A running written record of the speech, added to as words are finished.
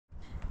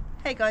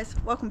Hey guys,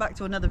 welcome back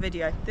to another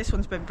video. This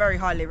one's been very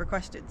highly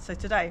requested, so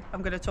today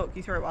I'm going to talk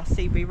you through our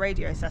CB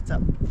radio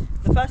setup.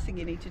 The first thing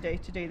you need to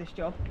do this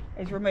job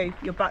is remove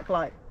your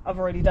backlight. I've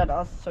already done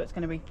ours, so it's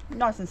going to be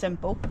nice and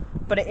simple,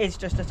 but it is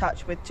just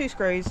attached with 2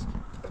 screws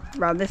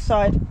around this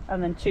side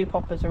and then 2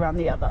 poppers around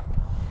the other.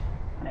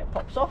 And it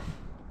pops off,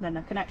 then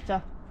a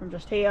connector from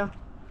just here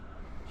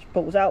just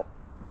pulls out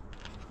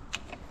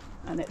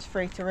and it's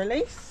free to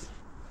release.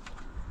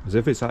 As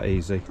if it's that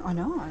easy. I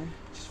know,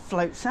 just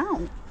floats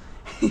out.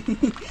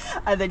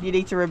 And then you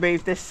need to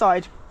remove this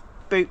side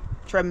boot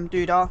trim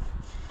doodah,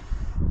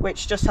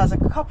 which just has a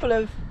couple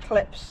of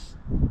clips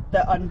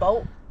that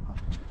unbolt.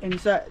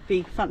 Insert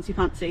the fancy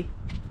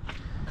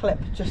clip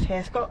just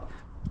here, Scott.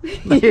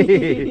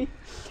 And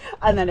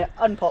then it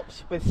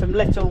unpops with some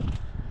little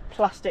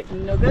plastic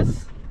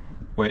nuggers,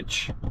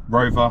 which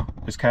Rover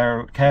is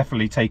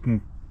carefully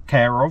taken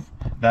care of.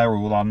 They're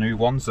all our new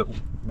ones that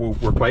we'll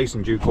replace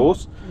in due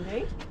course.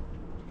 Indeed.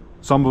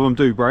 Some of them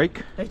do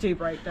break. They do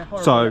break, they're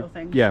horrible so little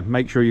things. Yeah,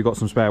 make sure you've got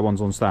some spare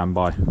ones on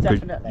standby.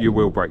 Definitely. You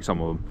will break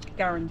some of them.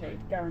 Guaranteed,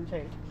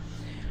 guaranteed.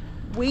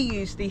 We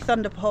use the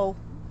Thunderpole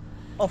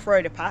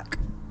off-roader pack,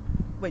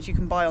 which you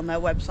can buy on their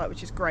website,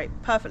 which is great,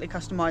 perfectly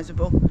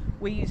customizable.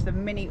 We use the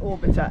mini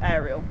Orbitor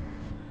aerial,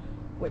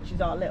 which is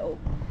our little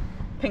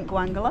pink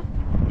wangler.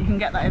 You can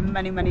get that in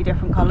many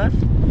different colours,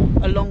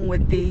 along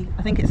with the,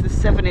 I think it's the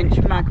 7-inch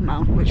mag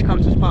mount, which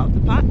comes as part of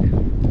the pack.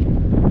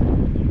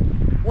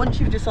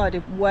 Once you've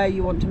decided where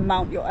you want to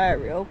mount your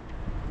aerial,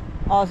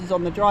 ours is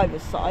on the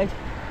driver's side,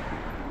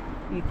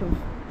 you can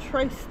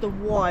trace the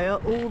wire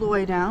all the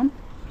way down.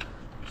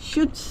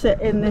 Should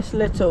sit in this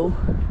little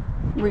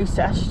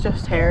recess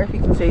just here, if you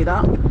can see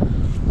that,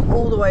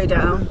 all the way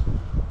down.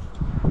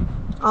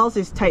 Ours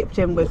is taped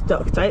in with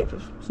duct tape.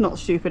 It's not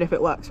stupid if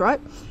it works,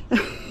 right?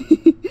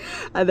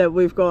 And then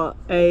we've got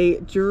a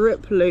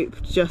drip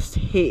loop just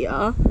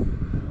here,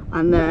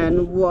 and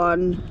then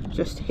one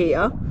just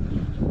here.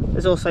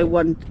 There's also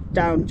one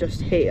down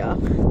just here.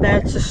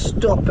 There to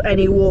stop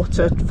any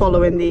water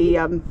following the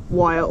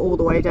wire all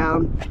the way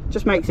down.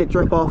 Just makes it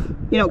drip off.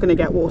 You're not going to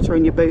get water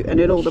in your boot and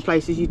in all the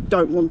places you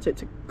don't want it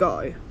to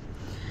go.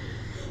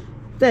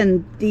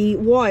 Then the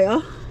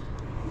wire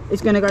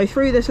is going to go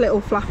through this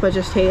little flapper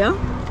just here,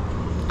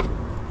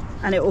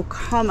 and it will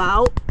come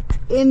out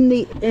in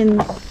the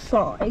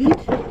inside.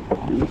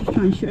 Let me just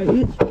try and show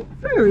you. It's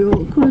very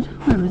awkward.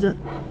 Where is it?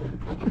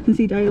 I can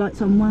see daylight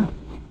somewhere.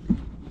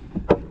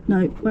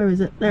 No, where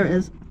is it? There it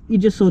is. You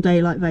just saw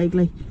daylight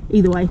vaguely.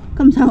 Either way,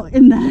 comes out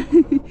in there.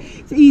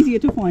 It's easier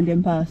to find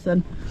in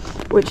person,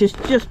 which is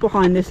just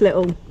behind this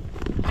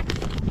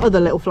other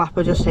little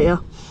flapper just here.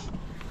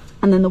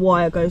 And then the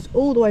wire goes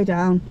all the way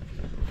down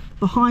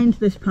behind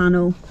this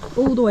panel,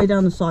 all the way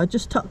down the side,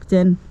 just tucked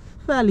in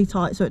fairly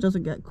tight so it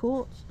doesn't get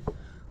caught,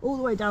 all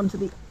the way down to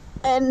the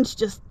end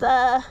just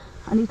there.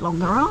 I need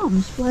longer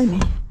arms, blame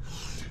me.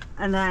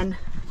 And then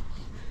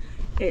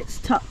it's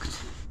tucked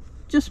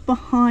just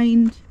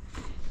behind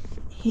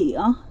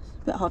here.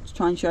 It's a bit hard to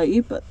try and show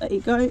you, but there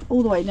you go,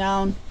 all the way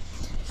down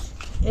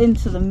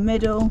into the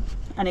middle,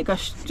 and it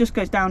just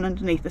goes down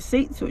underneath the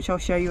seats, which I'll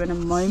show you in a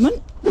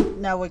moment.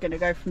 Now we're going to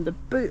go from the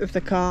boot of the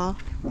car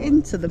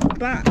into the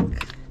back.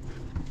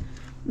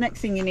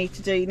 Next thing you need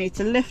to do, you need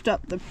to lift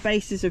up the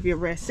bases of your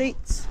rear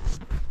seats,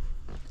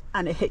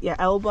 and it hit your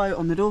elbow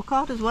on the door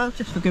card as well,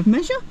 just for good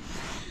measure.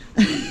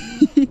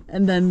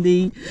 And then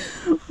the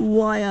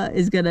wire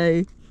is going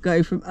to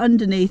go from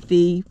underneath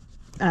the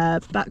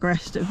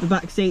backrest of the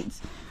back seats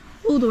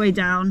all the way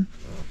down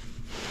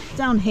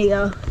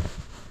here.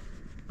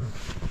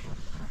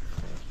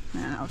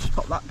 And I'll just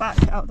pop that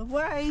back out of the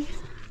way.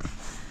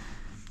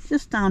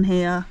 Just down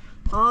here.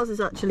 Ours is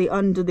actually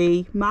under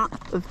the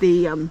mat of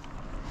the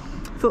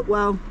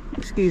footwell,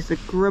 excuse the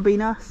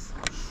grubbiness,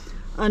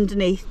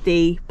 underneath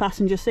the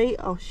passenger seat.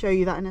 I'll show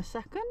you that in a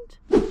second.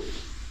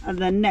 And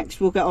then next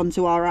we'll get on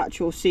to our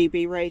actual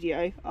CB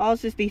radio.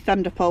 Ours is the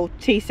Thunderpole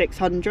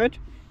T600.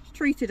 It's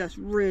treated us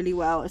really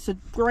well. It's a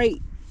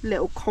great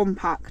little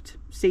compact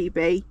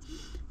CB.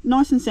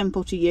 Nice and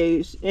simple to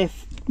use.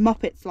 If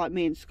Muppets like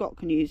me and Scott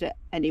can use it,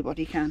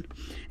 anybody can.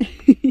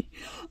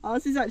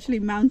 Ours is actually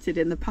mounted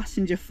in the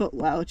passenger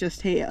footwell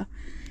just here.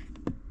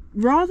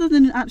 Rather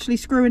than actually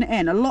screwing it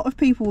in, a lot of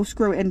people will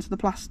screw it into the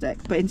plastic,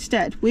 but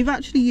instead we've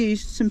actually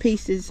used some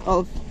pieces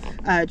of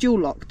dual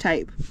lock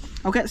tape.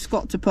 I'll get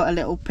Scott to put a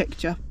little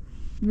picture.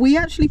 We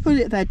actually put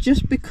it there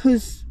just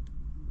because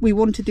we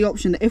wanted the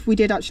option that if we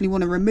did actually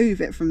want to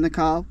remove it from the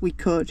car, we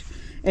could.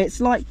 It's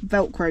like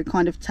velcro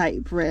kind of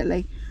tape,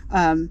 really.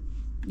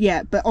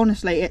 Yeah, but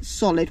honestly it's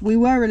solid. We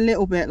were a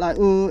little bit like,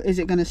 oh, is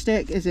it going to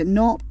stick, is it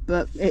not?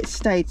 But it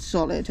stayed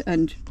solid,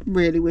 and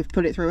really we've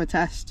put it through a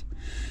test.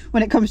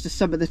 When it comes to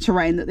some of the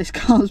terrain that this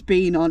car's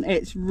been on,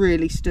 it's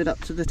really stood up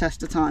to the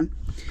test of time.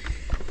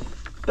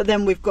 But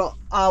then we've got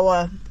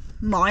our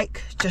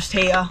mic just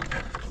here,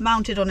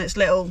 mounted on its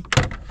little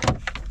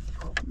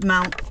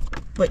mount,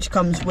 which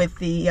comes with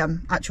the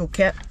actual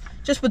kit,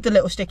 just with the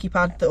little sticky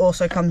pad that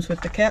also comes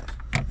with the kit.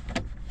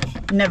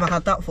 Never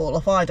had that fall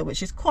off either,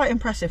 which is quite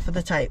impressive for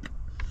the tape.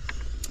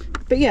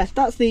 But yes,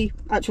 that's the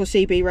actual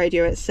CB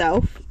radio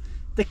itself.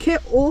 The kit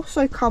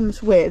also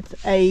comes with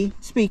a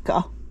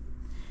speaker,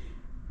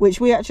 which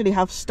we actually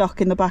have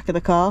stuck in the back of the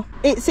car.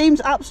 It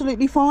seems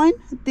absolutely fine.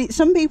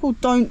 Some people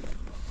don't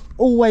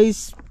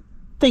always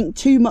think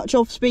too much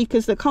of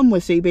speakers that come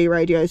with CB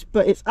radios,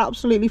 but it's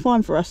absolutely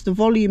fine for us. The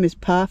volume is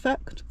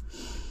perfect.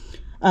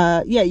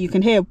 Yeah, you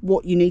can hear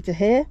what you need to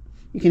hear.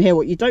 You can hear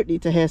what you don't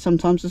need to hear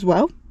sometimes as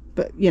well,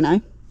 but you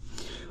know.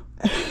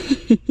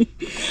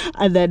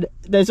 And then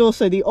there's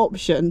also the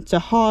option to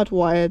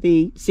hardwire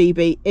the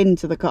CB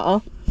into the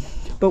car,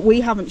 but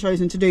we haven't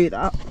chosen to do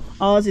that.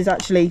 Ours is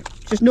actually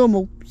just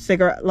normal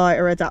cigarette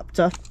lighter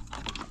adapter,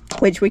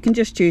 which we can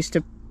just choose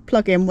to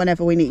plug in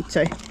whenever we need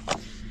to.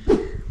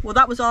 Well,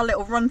 that was our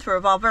little run through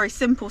of our very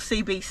simple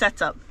CB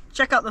setup.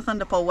 Check out the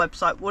Thunderpole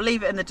website. We'll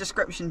leave it in the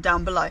description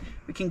down below.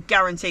 We can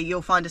guarantee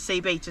you'll find a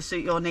CB to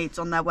suit your needs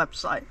on their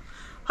website.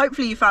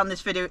 Hopefully you found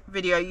this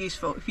video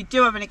useful. If you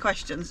do have any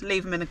questions,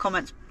 leave them in the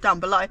comments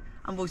down below,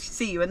 and we'll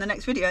see you in the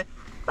next video.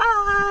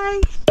 Bye!